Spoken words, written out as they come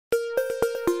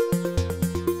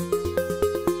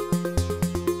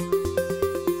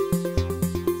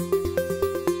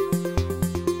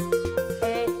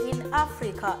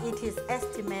Africa, it is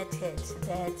estimated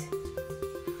that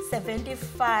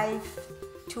 75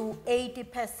 to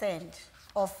 80%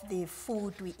 of the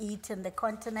food we eat in the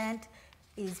continent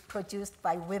is produced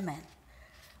by women.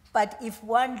 But if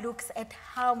one looks at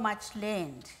how much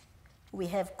land we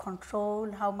have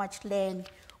control, how much land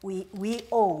we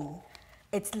own,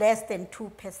 it's less than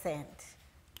 2%.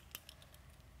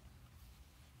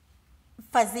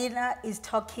 Fazila is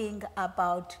talking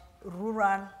about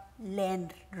rural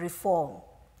land reform.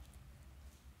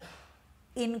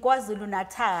 In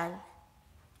KwaZulu-Natal,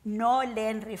 no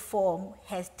land reform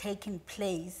has taken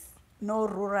place, no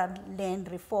rural land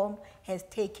reform has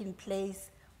taken place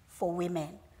for women.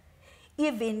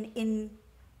 Even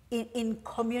in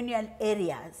communal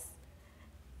areas,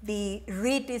 the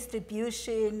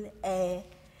redistribution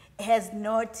has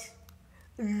not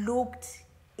looked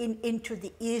into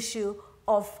the issue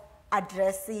of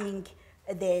addressing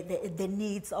the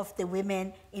needs of the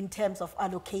women in terms of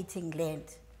allocating land.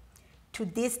 To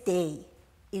this day,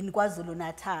 in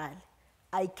KwaZulu-Natal,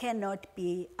 I cannot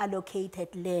be allocated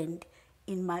land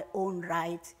in my own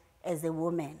right as a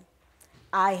woman.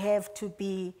 I have to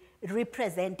be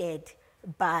represented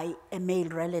by a male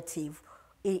relative,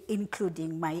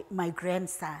 including my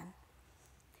grandson.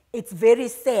 It's very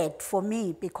sad for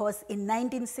me because in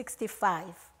 1965,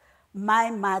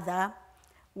 my mother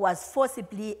was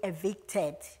forcibly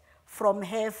evicted from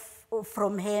her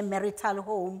marital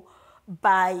home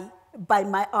by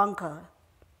my uncle.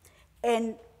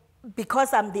 And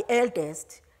because I'm the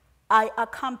eldest, I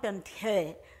accompanied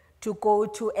her to go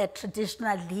to a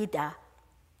traditional leader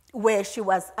where she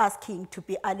was asking to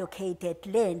be allocated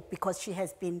land because she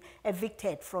has been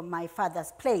evicted from my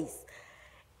father's place.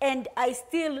 And I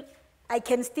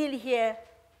can still hear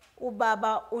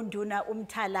Ubaba Unduna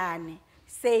Umtalane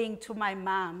saying to my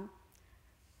mom,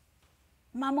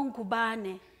 Mama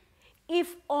Ngubane,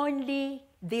 if only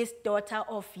this daughter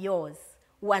of yours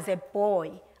was a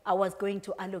boy, I was going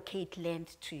to allocate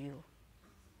land to you.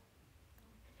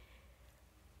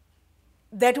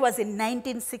 That was in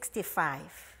 1965.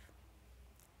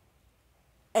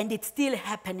 And it's still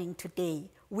happening today.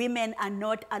 Women are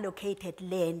not allocated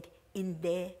land in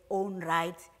their own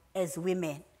right as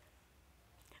women.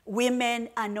 Women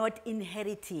are not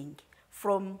inheriting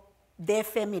from their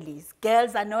families.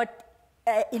 Girls are not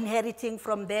inheriting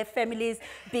from their families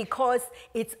because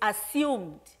it's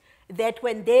assumed that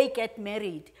when they get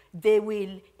married, they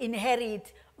will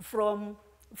inherit from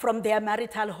their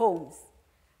marital homes.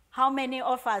 How many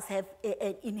of us have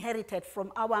inherited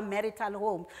from our marital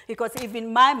home? Because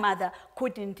even my mother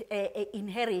couldn't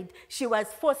inherit. She was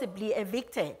forcibly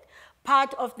evicted.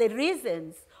 Part of the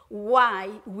reasons why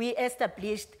we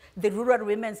established the rural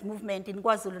women's movement in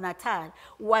KwaZulu-Natal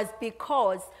was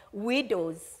because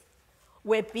widows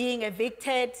were being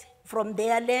evicted from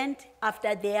their land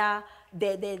after their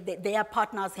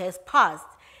partners has passed.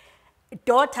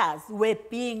 Daughters were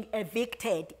being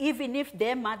evicted, even if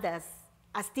their mothers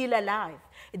are still alive.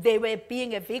 They were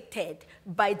being evicted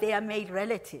by their male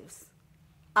relatives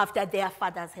after their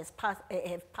fathers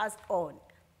have passed on.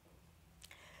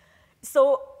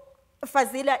 So,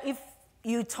 Fazila, if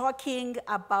you're talking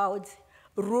about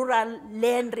rural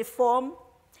land reform,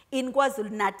 in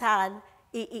KwaZulu-Natal,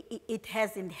 it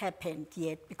hasn't happened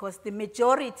yet because the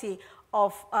majority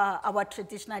of our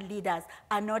traditional leaders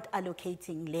are not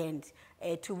allocating land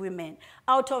to women.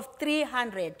 Out of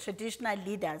 300 traditional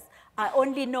leaders, I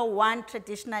only know one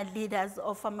traditional leader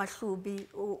of Amahlubi,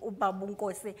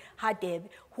 Ubabunkosi Hadebe,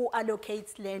 who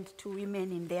allocates land to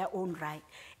women in their own right.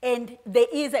 And there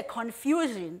is a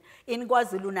confusion in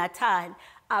KwaZulu-Natal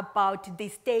about the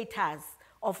status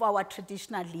of our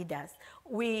traditional leaders.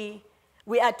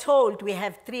 We are told we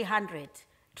have 300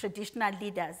 traditional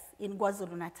leaders in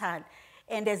KwaZulu-Natal.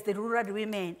 And as the rural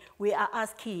women, we are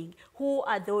asking, who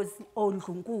are those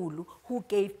Ondlunkulu who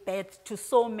gave birth to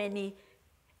so many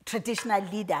traditional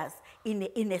leaders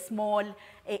in a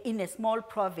small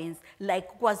province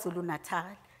like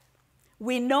KwaZulu-Natal?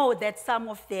 We know that some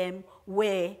of them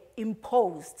were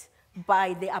imposed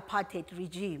by the apartheid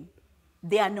regime.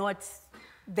 They are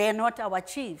not our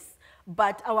chiefs,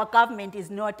 but our government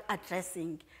is not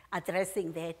addressing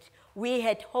that. We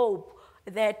had hope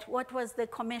that, what was the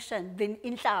commission, the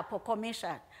Inhlapo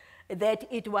Commission, that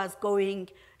it was going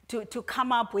to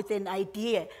come up with an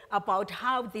idea about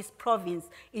how this province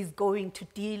is going to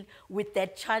deal with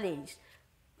that challenge.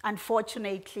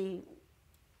 Unfortunately,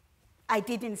 I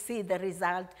didn't see the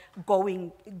result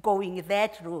going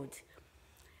that route.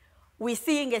 We're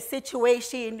seeing a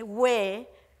situation where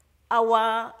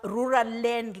our rural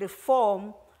land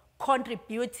reform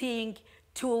contributing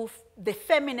to the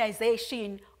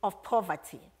feminization of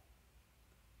poverty.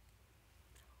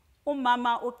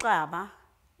 Umama uXaba,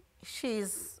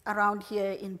 she's around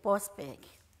here in Bosberg.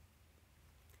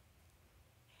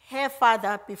 Her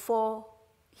father, before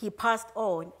he passed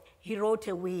on, he wrote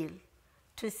a will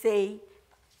to say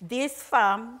this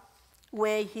farm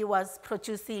where he was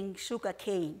producing sugar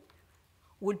cane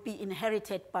would be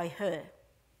inherited by her.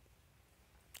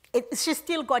 She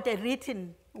still got a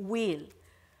written will,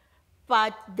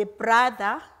 but the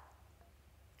brother,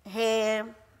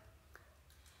 her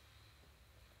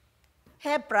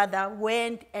brother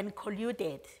went and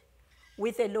colluded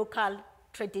with a local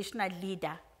traditional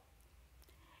leader,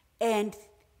 and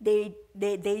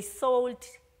they sold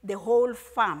the whole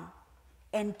farm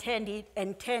and turned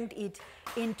it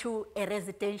into a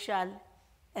residential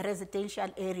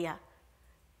area.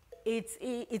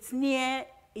 It's near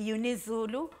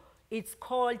Unizulu. It's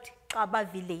called Kaba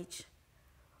Village.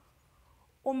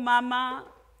 Umama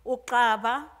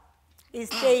uXaba is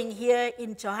staying here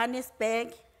in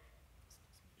Johannesburg.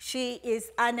 She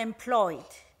is unemployed,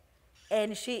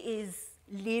 and she is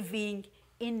living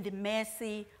in the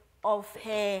mercy of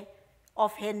her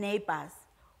neighbors,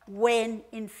 when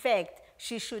in fact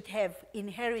she should have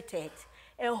inherited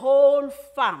a whole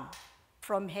farm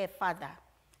from her father.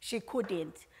 She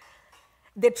couldn't.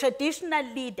 The traditional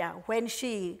leader, when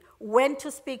she went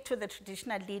to speak to the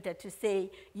traditional leader to say,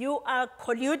 you are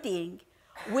colluding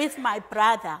with my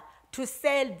brother to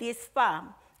sell this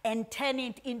farm and turn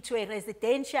it into a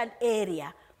residential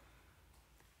area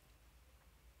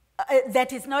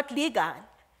that is not legal.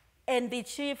 And the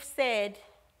chief said,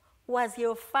 was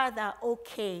your father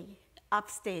okay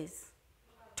upstairs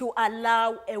to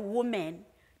allow a woman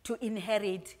to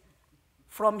inherit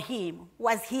from him?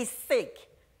 Was he sick?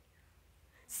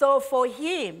 So for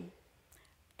him,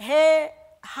 her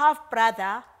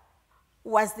half-brother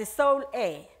was the sole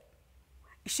heir.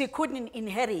 She couldn't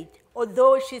inherit,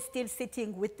 although she's still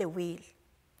sitting with the will.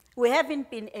 We haven't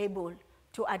been able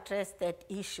to address that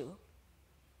issue.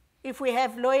 If we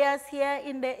have lawyers here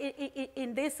in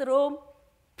this room,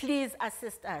 please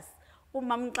assist us.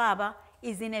 Umam Xaba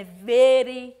is in a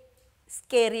very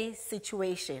scary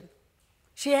situation.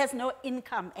 She has no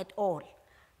income at all,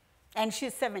 and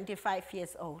she's 75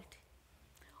 years old.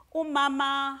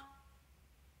 Umama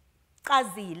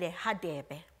Kazile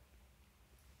Hadebe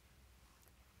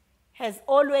has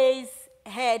always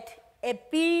had a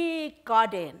big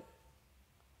garden.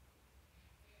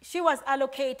 She was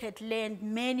allocated land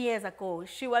many years ago.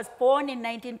 She was born in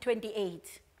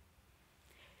 1928.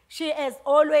 She has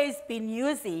always been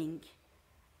using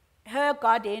her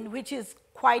garden, which is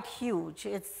quite huge.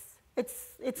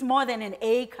 It's more than an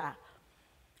acre.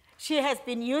 She has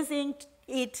been using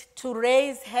it to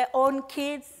raise her own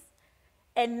kids,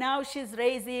 and now she's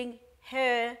raising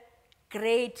her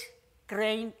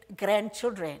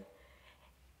great-grandchildren.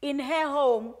 In her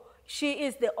home, she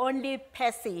is the only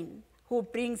person who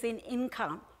brings in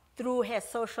income through her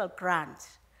social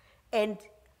grant. And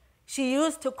she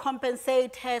used to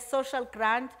compensate her social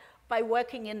grant by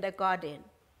working in the garden.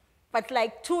 But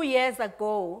like 2 years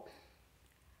ago,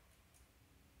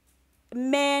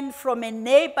 men from a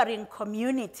neighboring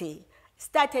community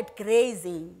started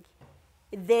grazing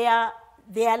their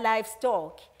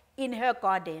livestock in her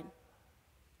garden.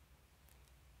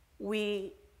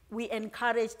 We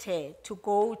encouraged her to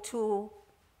go to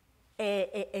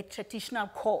a traditional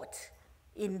court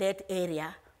in that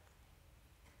area.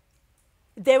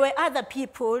 There were other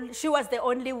people. She was the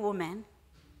only woman.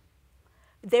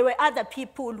 There were other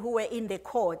people who were in the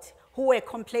court who were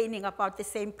complaining about the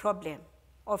same problem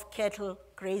of cattle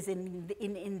grazing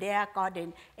in their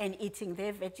garden and eating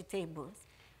their vegetables.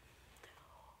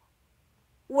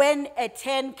 When a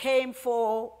turn came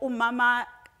for Umama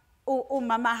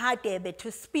Hadebe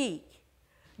to speak,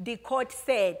 the court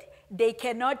said they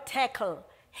cannot tackle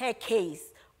her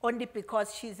case only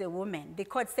because she's a woman. The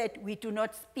court said, we do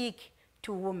not speak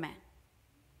to women.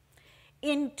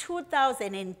 In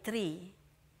 2003,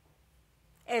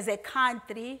 as a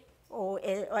country,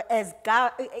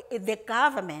 the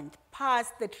government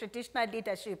passed the Traditional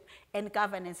Leadership and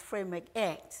Governance Framework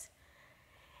Act.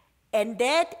 And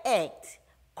that act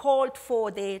called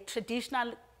for the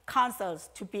traditional councils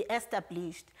to be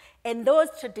established. And those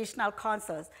traditional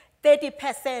councils,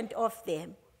 30% of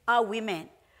them are women.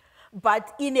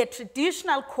 But in a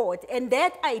traditional court, and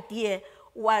that idea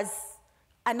was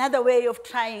another way of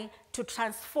trying to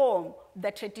transform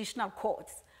the traditional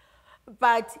courts.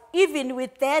 But even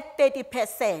with that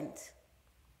 30%,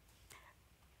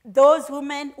 those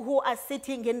women who are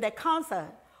sitting in the council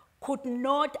could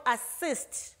not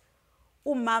assist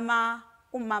Umama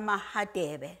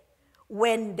Hadebe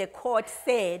when the court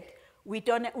said, we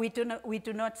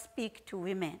do not speak to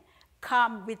women.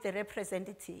 Come with the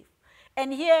representative.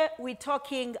 And here we're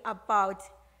talking about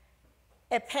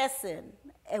a person,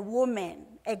 a woman,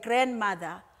 a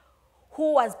grandmother,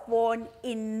 who was born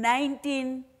in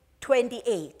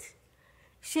 1928.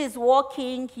 She's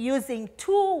walking using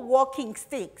 2 walking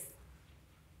sticks.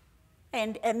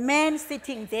 And a man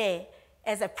sitting there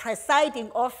as a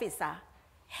presiding officer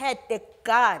had the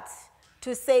guts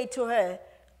to say to her,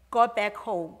 go back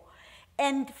home.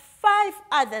 And 5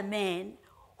 other men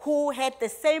who had the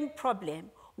same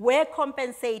problem were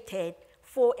compensated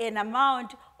for an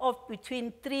amount of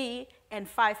between 3,000 and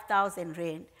 5,000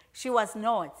 rand. She was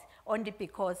not, only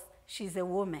because she's a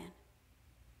woman.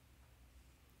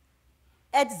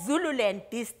 At Zululand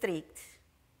district,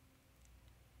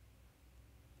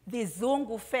 the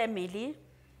Zungu family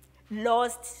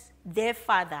lost their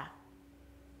father.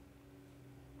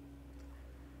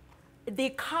 The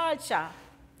culture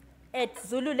at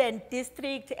Zululand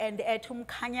district and at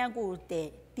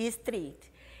Umkhanyakude district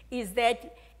is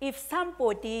that if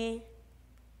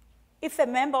a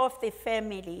member of the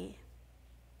family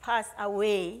passed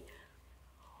away,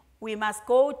 we must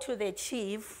go to the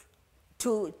chief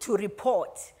to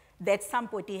report that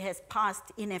somebody has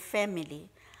passed in a family.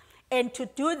 And to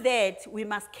do that, we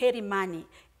must carry money.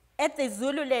 At the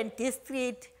Zululand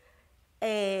district,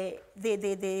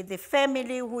 the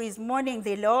family who is mourning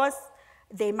the loss,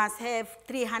 they must have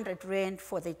 300 rand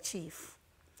for the chief.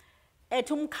 At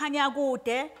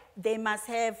Umkhanyakude, they must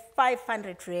have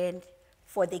 500 rand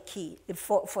for the chief.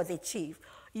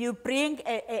 You bring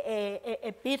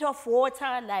a bit of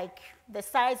water, like the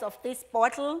size of this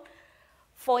bottle,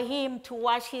 for him to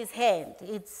wash his hand.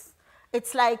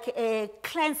 It's like a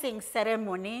cleansing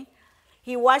ceremony.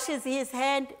 He washes his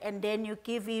hand, and then you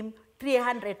give him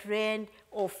 300 rand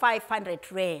or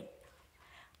 500 rand.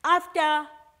 After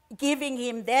giving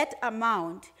him that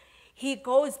amount, he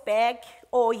goes back,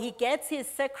 or he gets his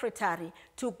secretary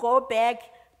to go back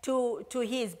to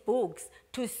his books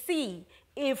to see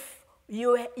if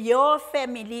your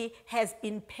family has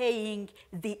been paying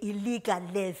the illegal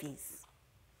levies.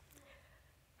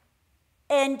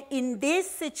 And in this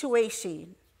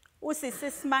situation, Usisi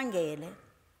Smangele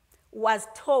was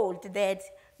told that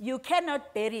you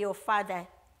cannot bury your father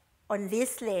on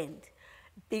this land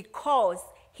because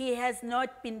he has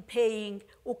not been paying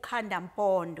Ukhanda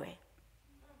Mpondwe.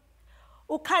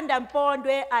 Ukhanda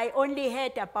Mpondwe, I only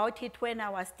heard about it when I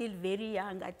was still very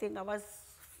young. I think I was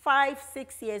 5,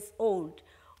 6 years old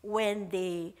when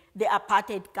the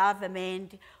apartheid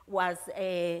government was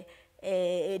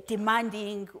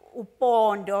demanding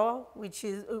upondo,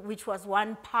 which was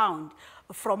 £1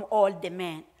 from all the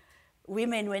men.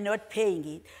 Women were not paying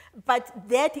it. But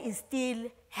that is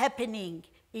still happening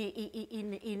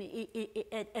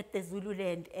at the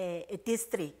Zululand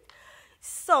district.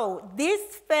 So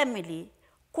this family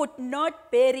could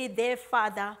not bury their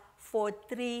father for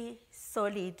 3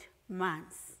 solid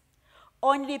months,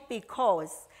 only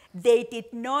because they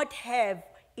did not have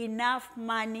enough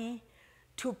money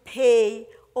to pay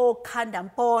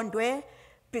Ukhanda Mpondwe,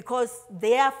 because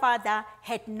their father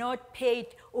had not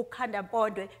paid Ukhanda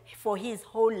Mpondwe for his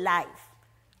whole life.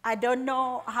 I don't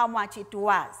know how much it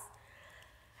was.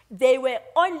 They were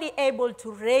only able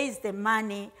to raise the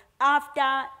money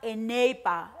after a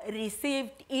neighbor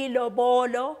received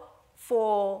ilobolo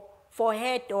for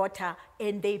her daughter,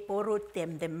 and they borrowed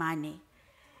them the money.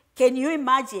 Can you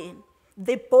imagine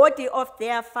the body of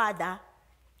their father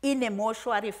in a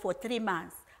mortuary for 3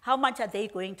 months? How much are they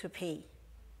going to pay?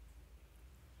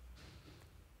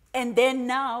 And then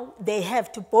now they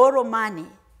have to borrow money.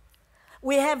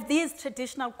 We have these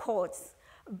traditional courts,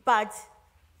 but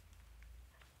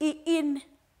in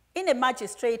a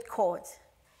magistrate court,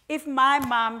 if my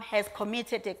mom has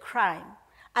committed a crime,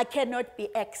 I cannot be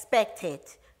expected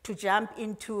to jump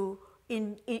into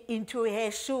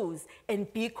her shoes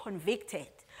and be convicted.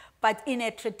 But in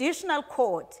a traditional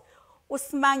court,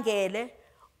 Usmangele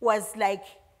was like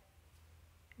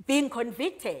being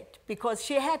convicted because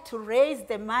she had to raise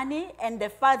the money and the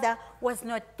father was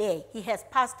not there. He has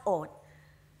passed on.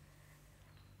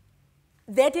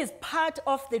 That is part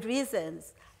of the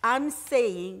reasons I'm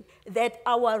saying that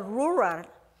our rural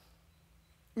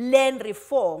land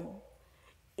reform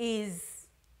is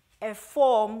a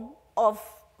form of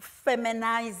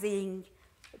feminizing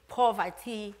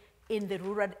poverty in the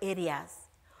rural areas.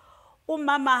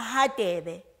 Umama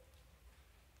Hadebe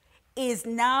is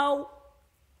now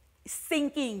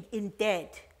sinking in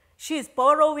debt. She's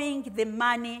borrowing the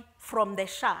money from the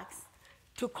sharks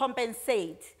to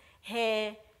compensate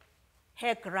her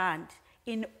grant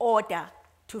in order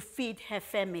to feed her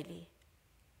family.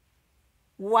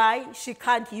 Why? She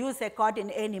can't use her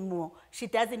garden anymore. She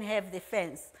doesn't have the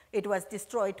fence. It was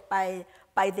destroyed by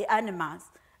by the animals.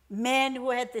 Men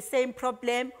who had the same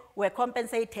problem were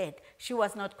compensated. She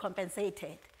was not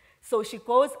compensated. So she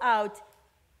goes out,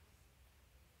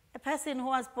 a person who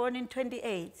was born in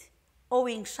 28,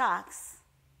 owing sharks.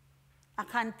 I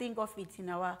can't think of it in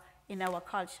our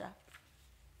culture.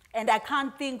 And I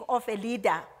can't think of a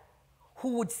leader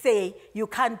who would say, you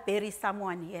can't bury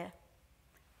someone here.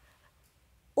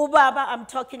 Ubaba I'm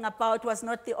talking about was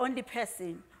not the only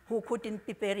person who couldn't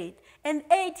be buried. An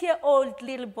 8-year-old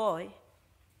little boy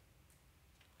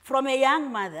from a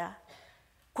young mother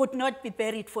could not be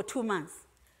buried for 2 months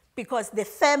because the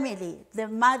family, the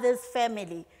mother's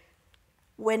family,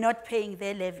 were not paying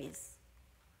their levies.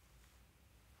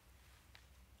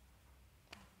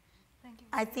 Thank you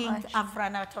I think much. I've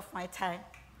run out of my time.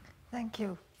 Thank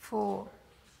you for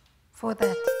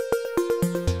that.